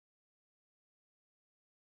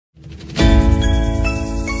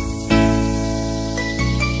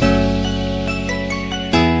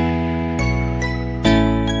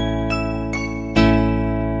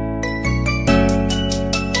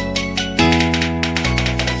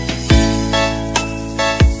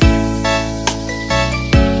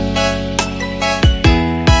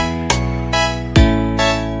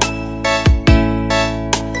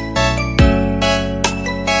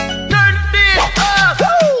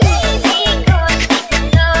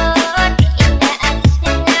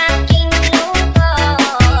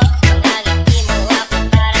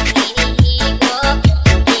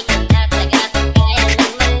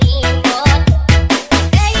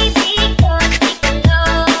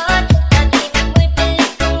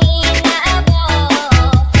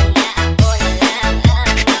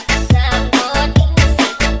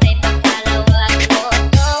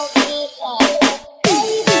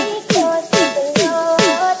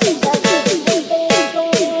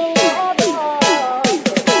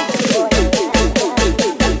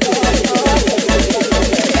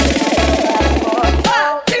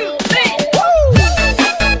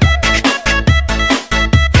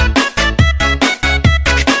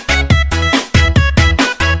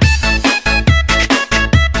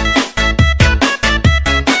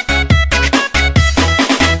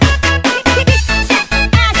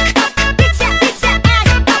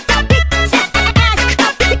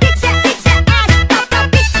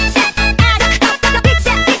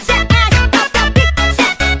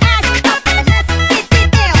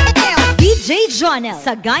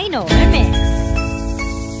Sagayno Remix.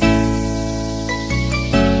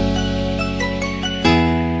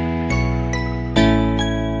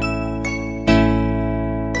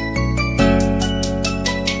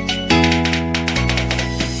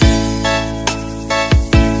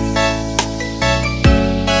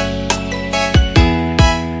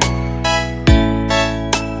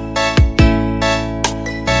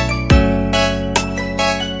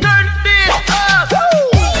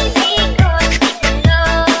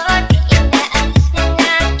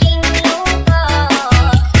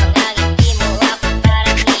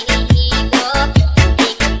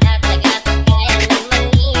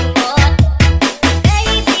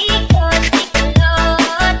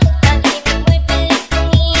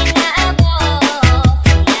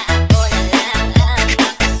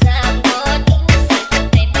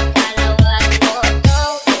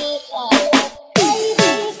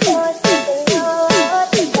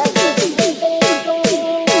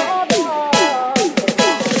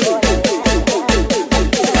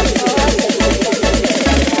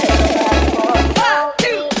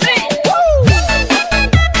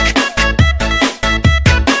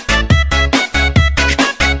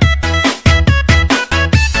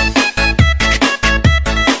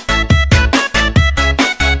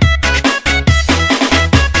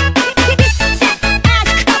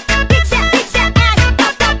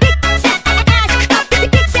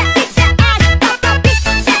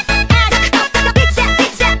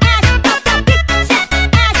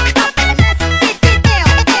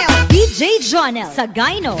 Jonel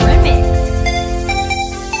Sagayno Remix.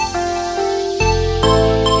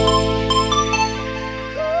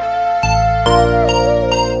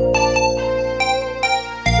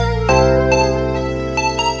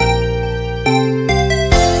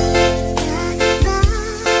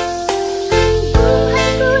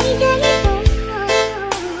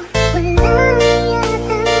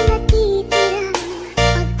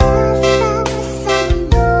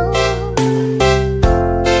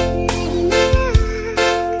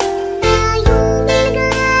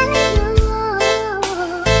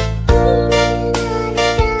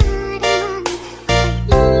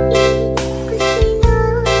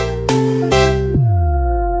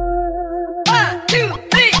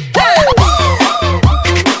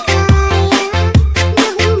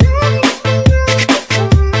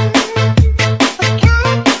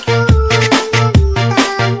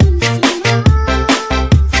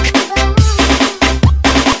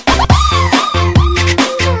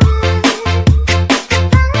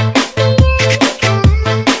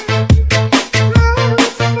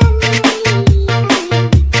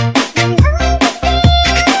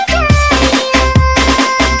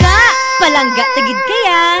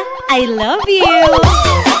 I love you!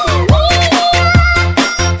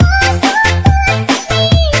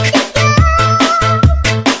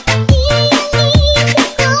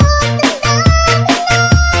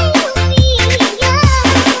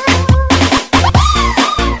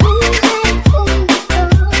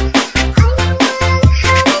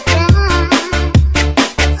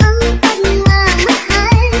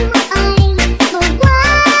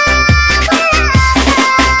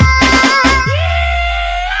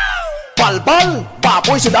 Palpal,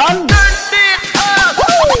 baboy sedan.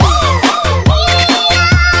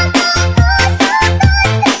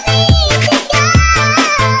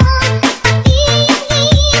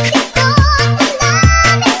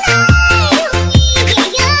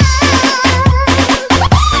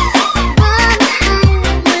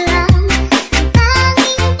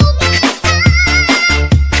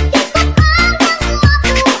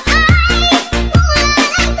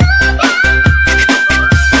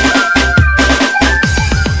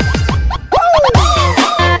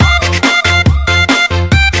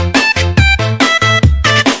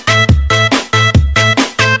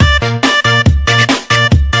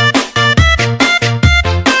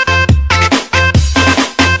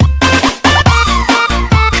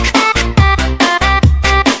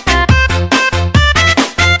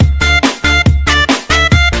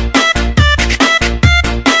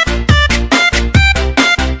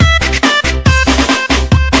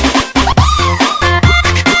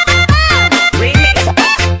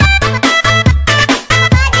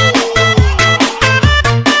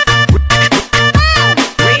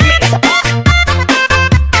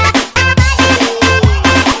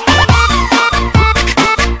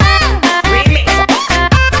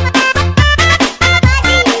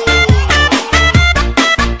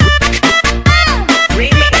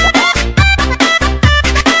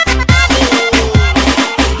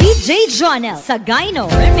 Jonel Sagayno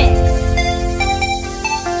Remix.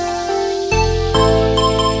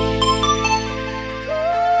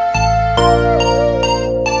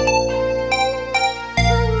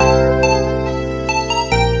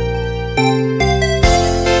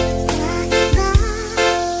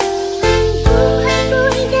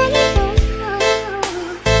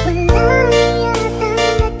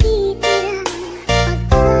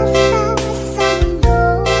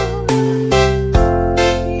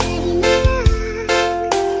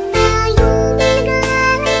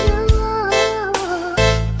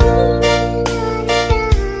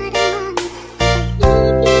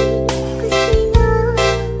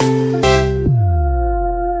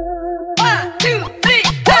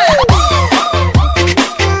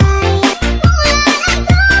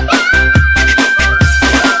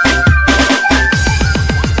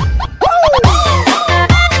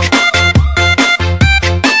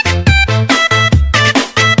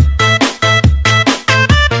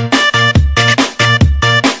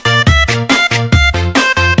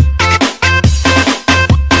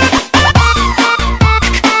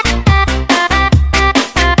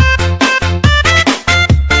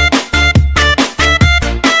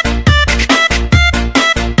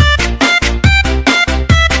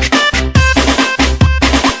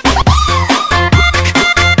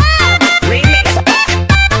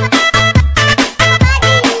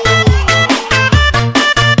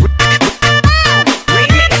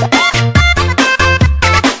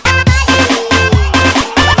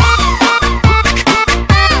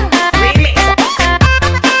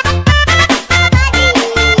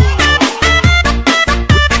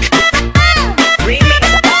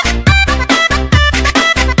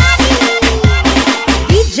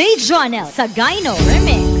 Jonel Sagayno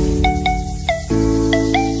Remix.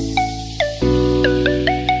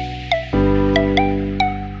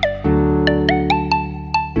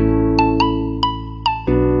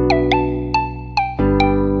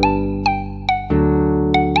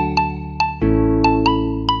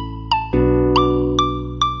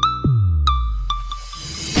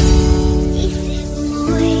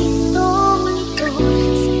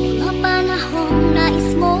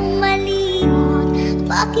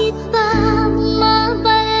 Bakit ba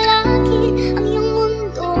mabalakid ang iyong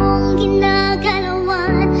mundong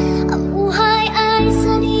ginagalawan? Ang buhay ay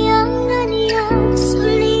saniyang-ganiyang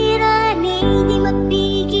suliranin, di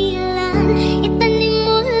mapigilan. Itanim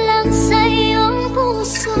mo lang sa iyong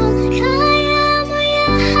puso, kaya mo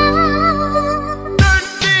yan.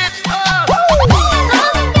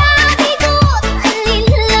 Pagkabigot,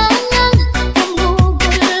 alinlangan,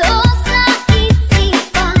 tumugulo sa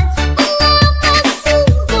isipan.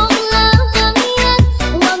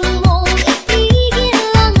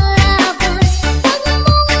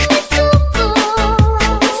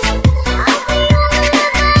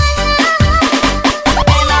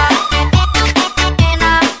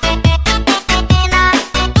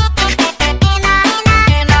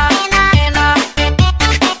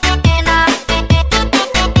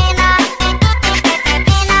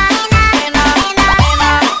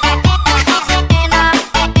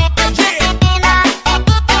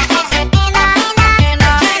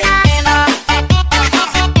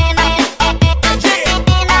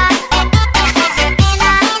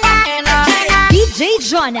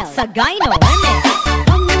 Jonel Sagayno Remix.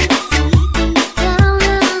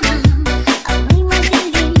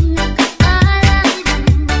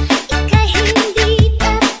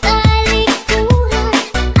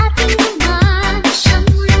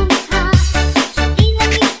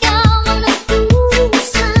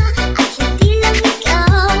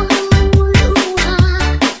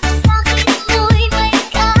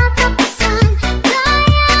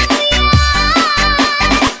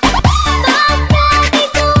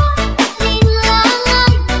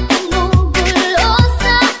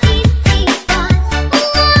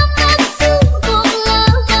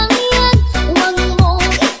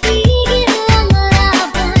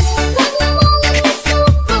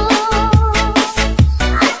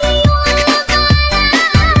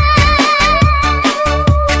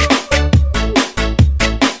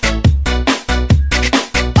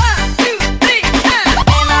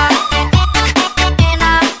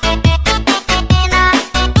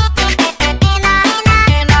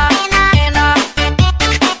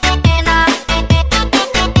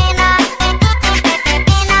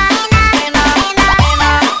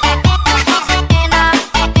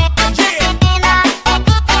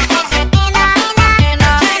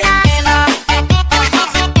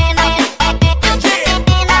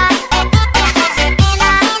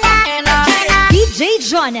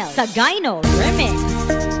 Jonel Sagayno Remix.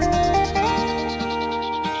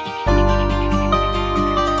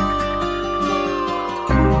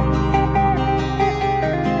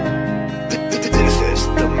 This is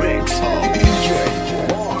the mix of DJ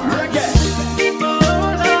Reggae.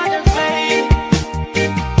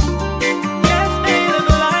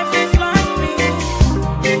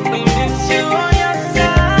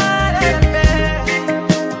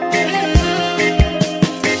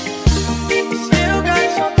 Still got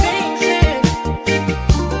some things here.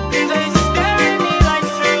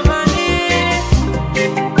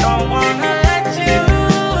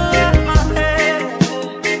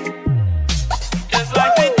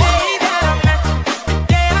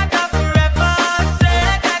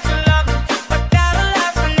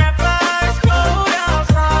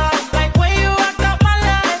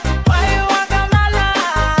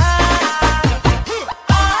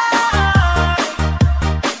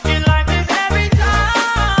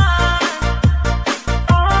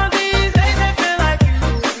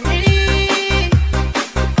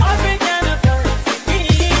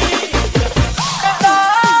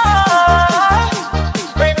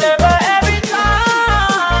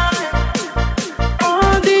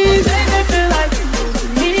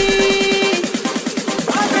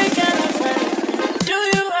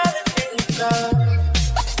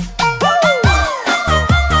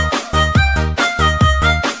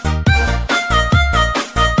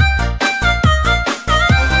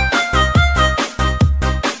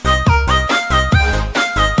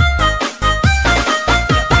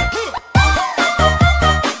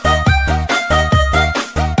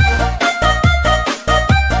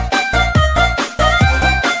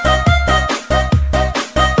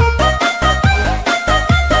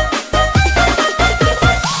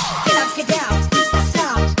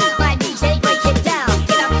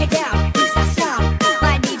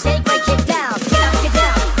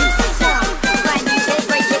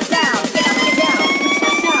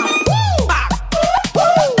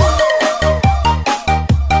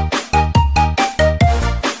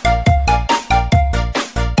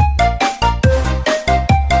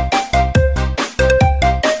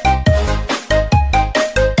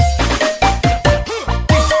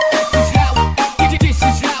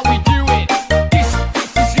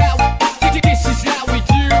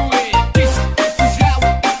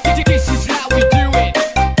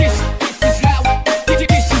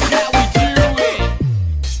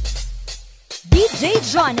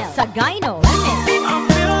 Jonel Sagayno Remix. I'm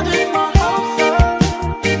building my hopes up,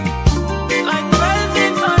 like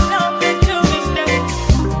presents unopened to this day.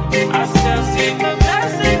 I still see the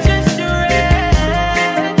messages you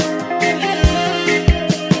read.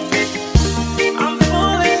 I'm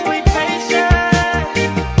foolishly patient,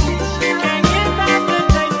 can't get past the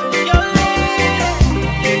taste of your lips.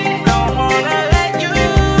 Don't wanna let you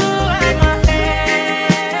have my hand,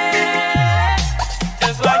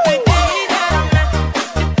 just like the day that I met you.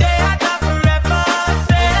 The day I thought forever,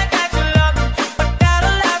 said that you love me, but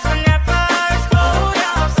that'll last forever. It's cold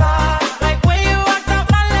outside, like when you walked out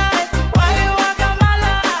my life. Why you walk out my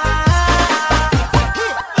life?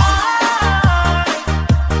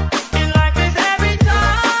 It's like this every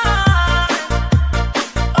time.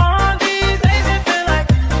 On these days it feel like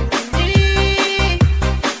me.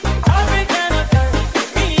 Perfect and a third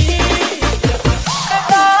me.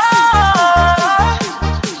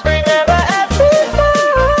 Remember every time.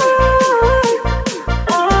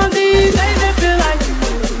 On these days it feel like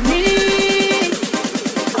me.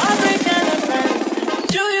 Perfect and a third.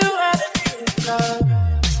 Do you ever feel love?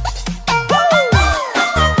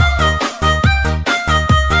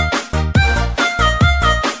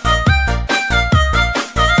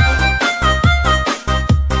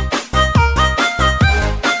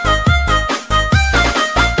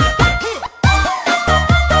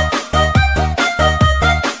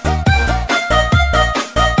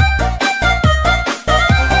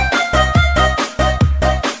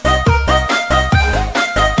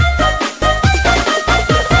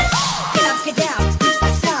 Get up, get down, use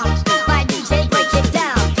that sound. My DJ break it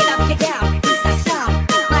down. Get up, get down, use that sound.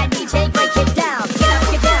 My DJ break it down. Get up,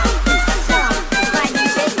 get down, use that sound. My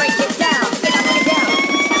DJ break it down. Get up, get down,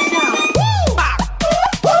 use that sound.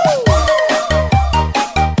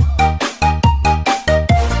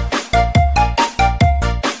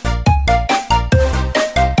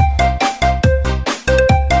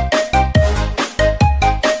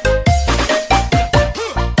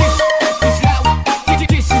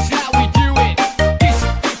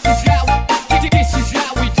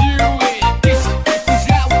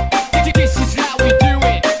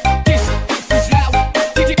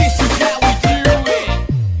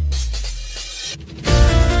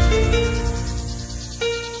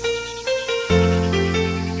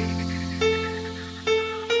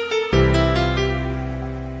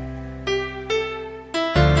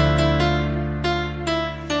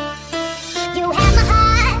 You have my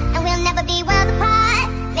heart, and we'll never be worlds apart.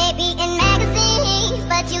 Maybe in magazines,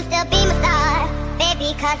 but you still be my star.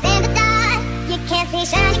 Baby, 'cause in the dark, you can't see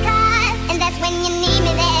shiny cars, and that's when you need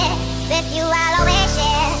me there. With you, I'll always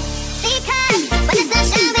share. Because when the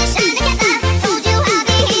sunshine will shine together, told you I'll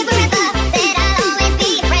be here forever. Said I'll always be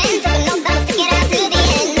your friend, took an oath I'll stick it out to the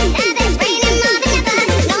end. Now that it's raining more than ever,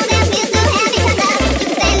 know that we'll still have each other. You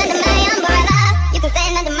can stand under my umbrella. You can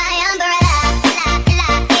stand under my umbrella. Under my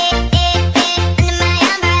umbrella. Under my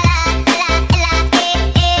umbrella.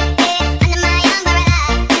 Under my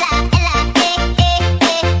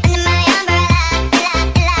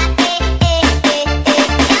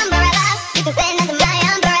umbrella. You can stand under my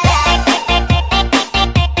umbrella.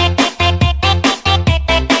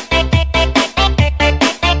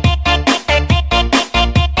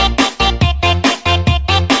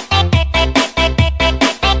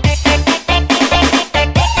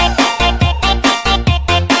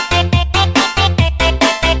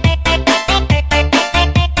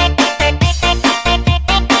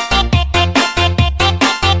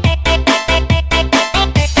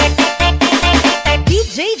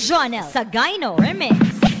 DJ Jonel Sagayno Remix.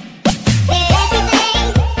 Everything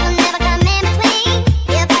will never come in between.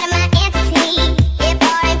 You're part of my entity, here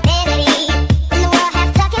for infinity. When the world has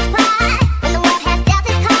took its pride, when the world has dealt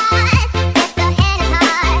its cards, if the hand is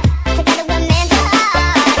hard, together we're meant to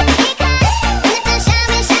heart. Because when the sunshine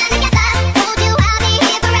will shine together, told you I'll be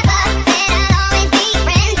here forever. Said I'll always be your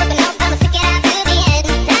friend, took an oath I'ma stick it out to the end.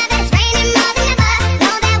 Now that it's raining more than ever,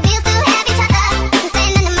 know that we'll still have each other. You can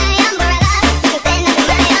stand under my umbrella. You can stand under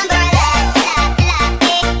my umbrella.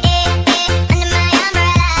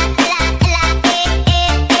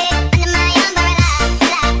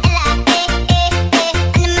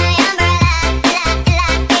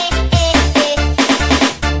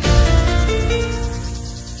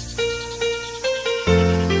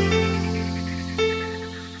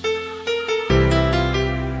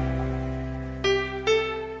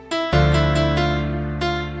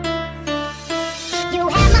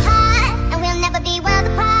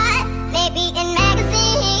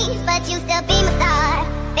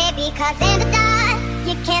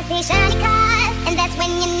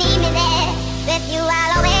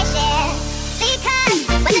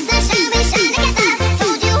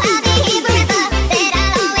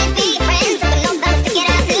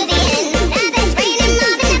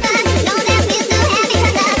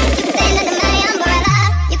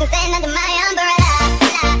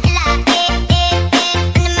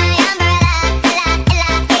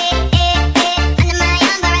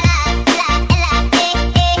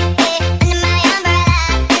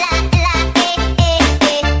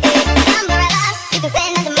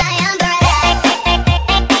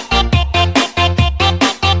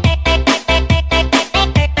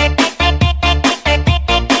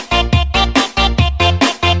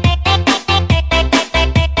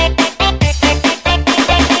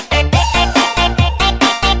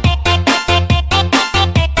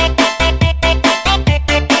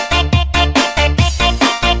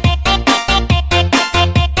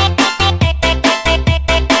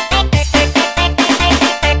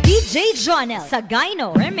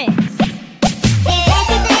 Sagayno Remix.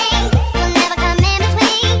 Everything will never come in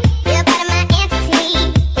between. You're part of my entity,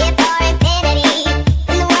 here for infinity.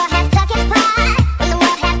 When the world has took its pride, when the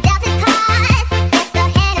world has dealt its cards, yes, the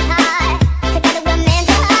hand is hard. Together we're meant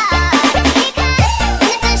to heart. Because when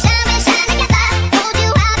the sun shines, we shine together. Told you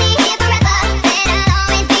I'll be here forever. Said I'll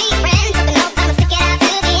always be your friend. Took an oath, I'ma stick it out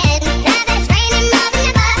to the end. Now that it's raining more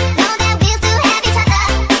than ever, know that we'll still have each other.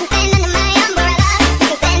 You can stand under my umbrella. You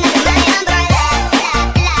can stand under my umbrella. Under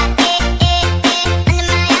my umbrella. Under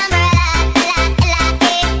my umbrella.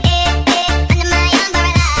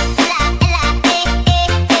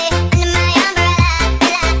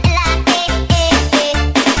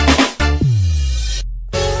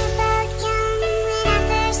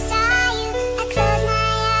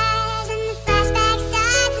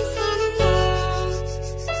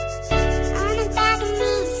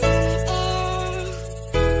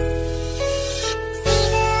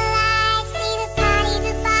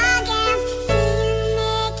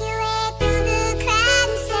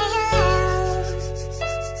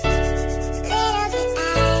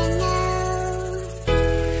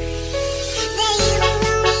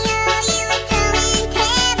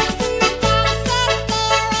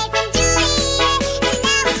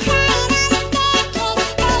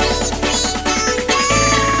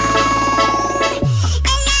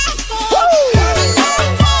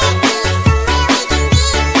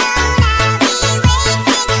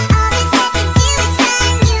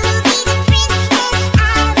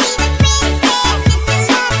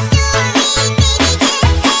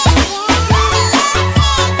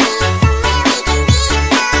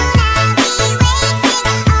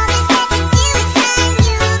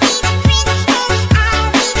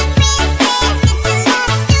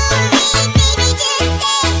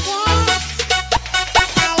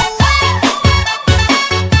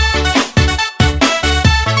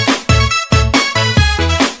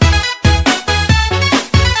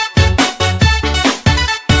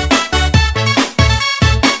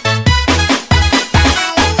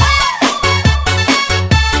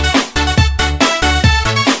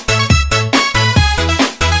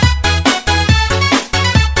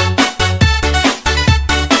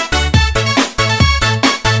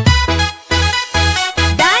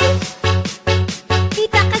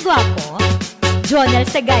 Jonel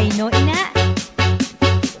Sagayno, ina.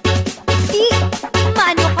 Di,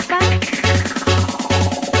 maano ka pa?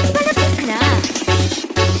 Malapit na.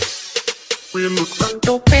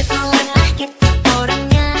 Tupit malakit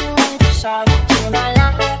orangnya saat cuma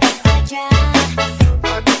lahir saja.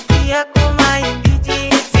 Tapi aku main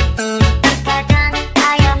di situ. Terkadang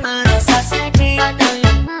saya merasa sedih. Ada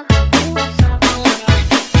yang mau sama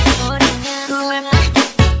orangnya.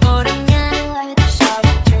 Orangnya saat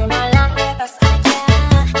cuma lahir saja.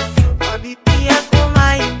 Tapi aku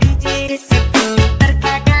main di situ.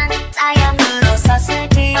 Terkadang saya merasa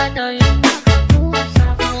sedih. Ada yang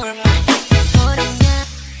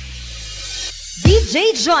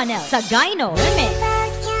DJ Jonel Sagayno Remix.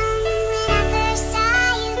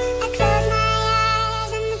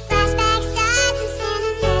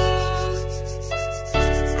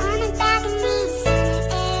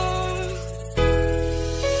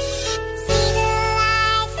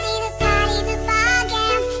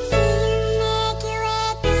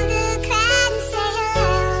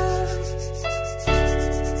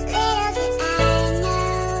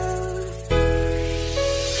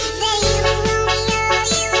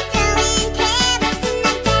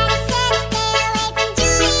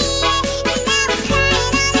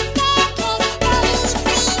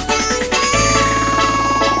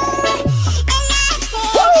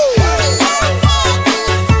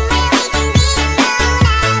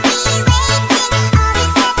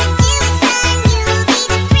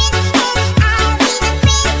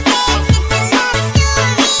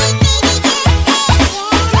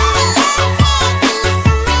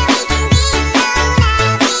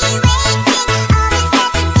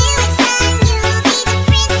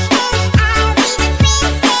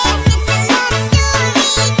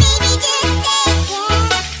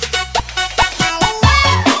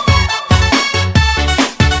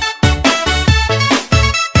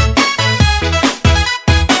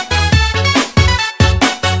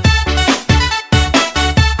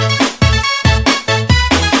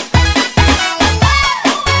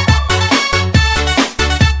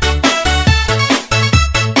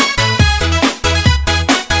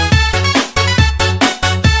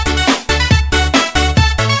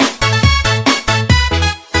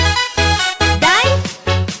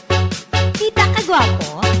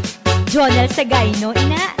 Jonel Sagayno,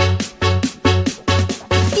 ina.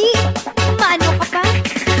 Di, maano ka pa?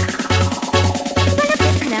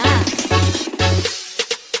 Malapit na.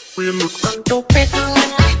 Untuk itu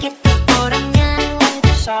langit orangnya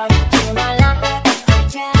besar, cuma laras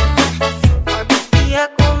aja. Tapi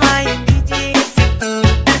aku main DJ di situ.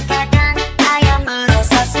 Terkadang saya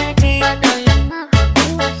merasa sedih. Ada yang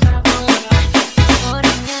mau sama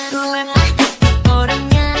orangnya.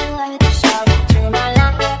 Orangnya besar, cuma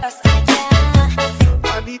laras aja.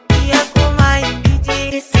 Tapi aku main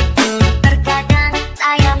DJ di situ. Terkadang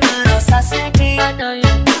saya merasa sedih. Ada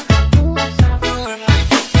yang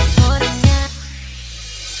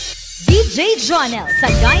DJ Jonel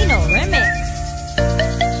Sagayno Remix.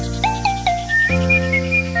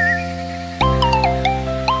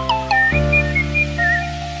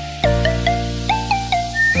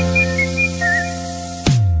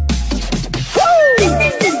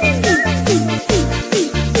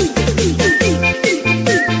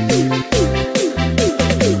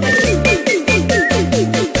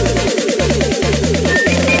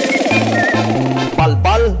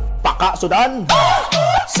 Balbal, Paka Sudan,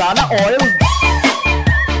 Sana Oil.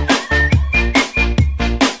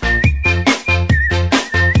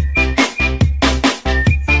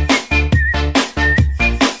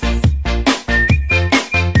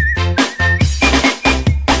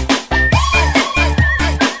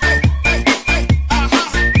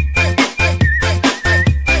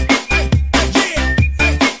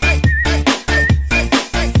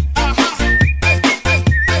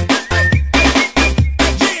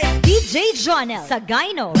 DJ Jonel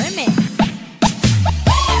Sagayno Remix.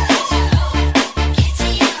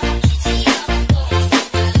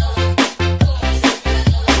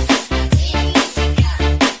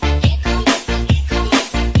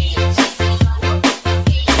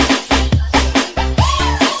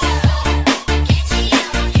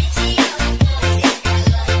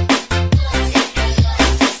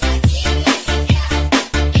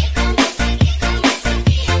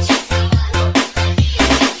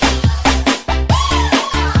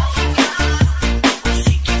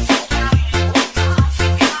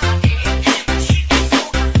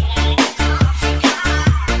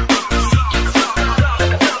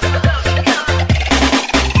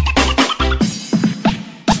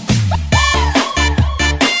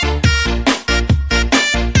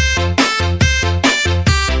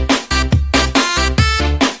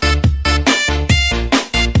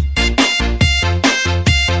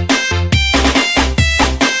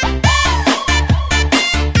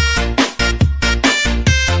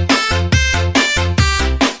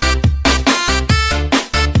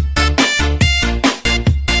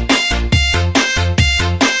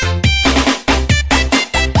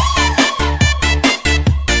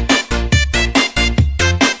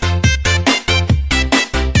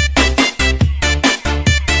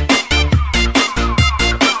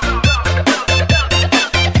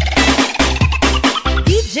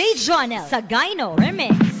 Jonel Sagayno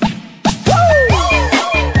Remix.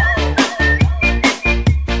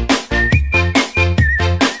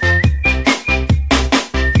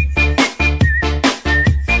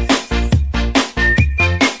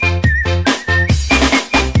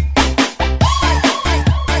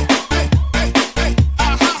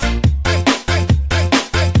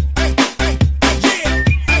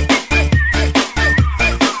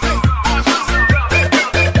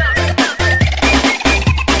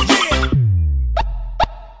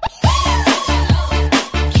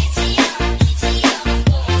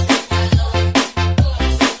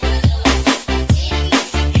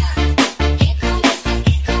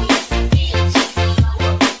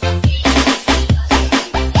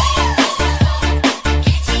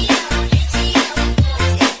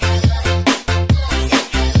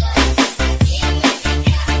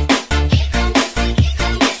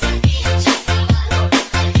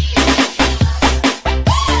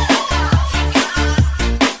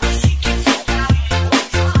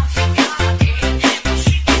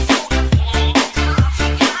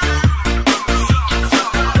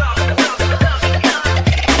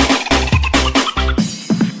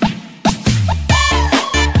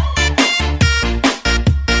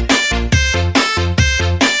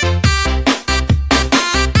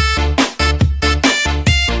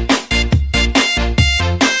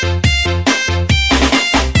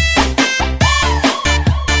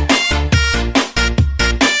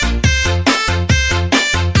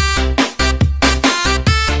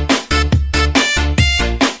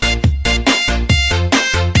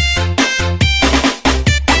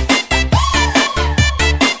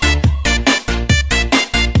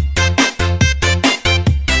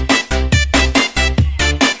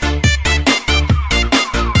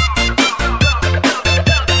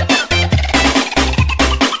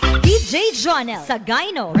 Jonel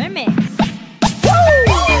Sagayno Remix.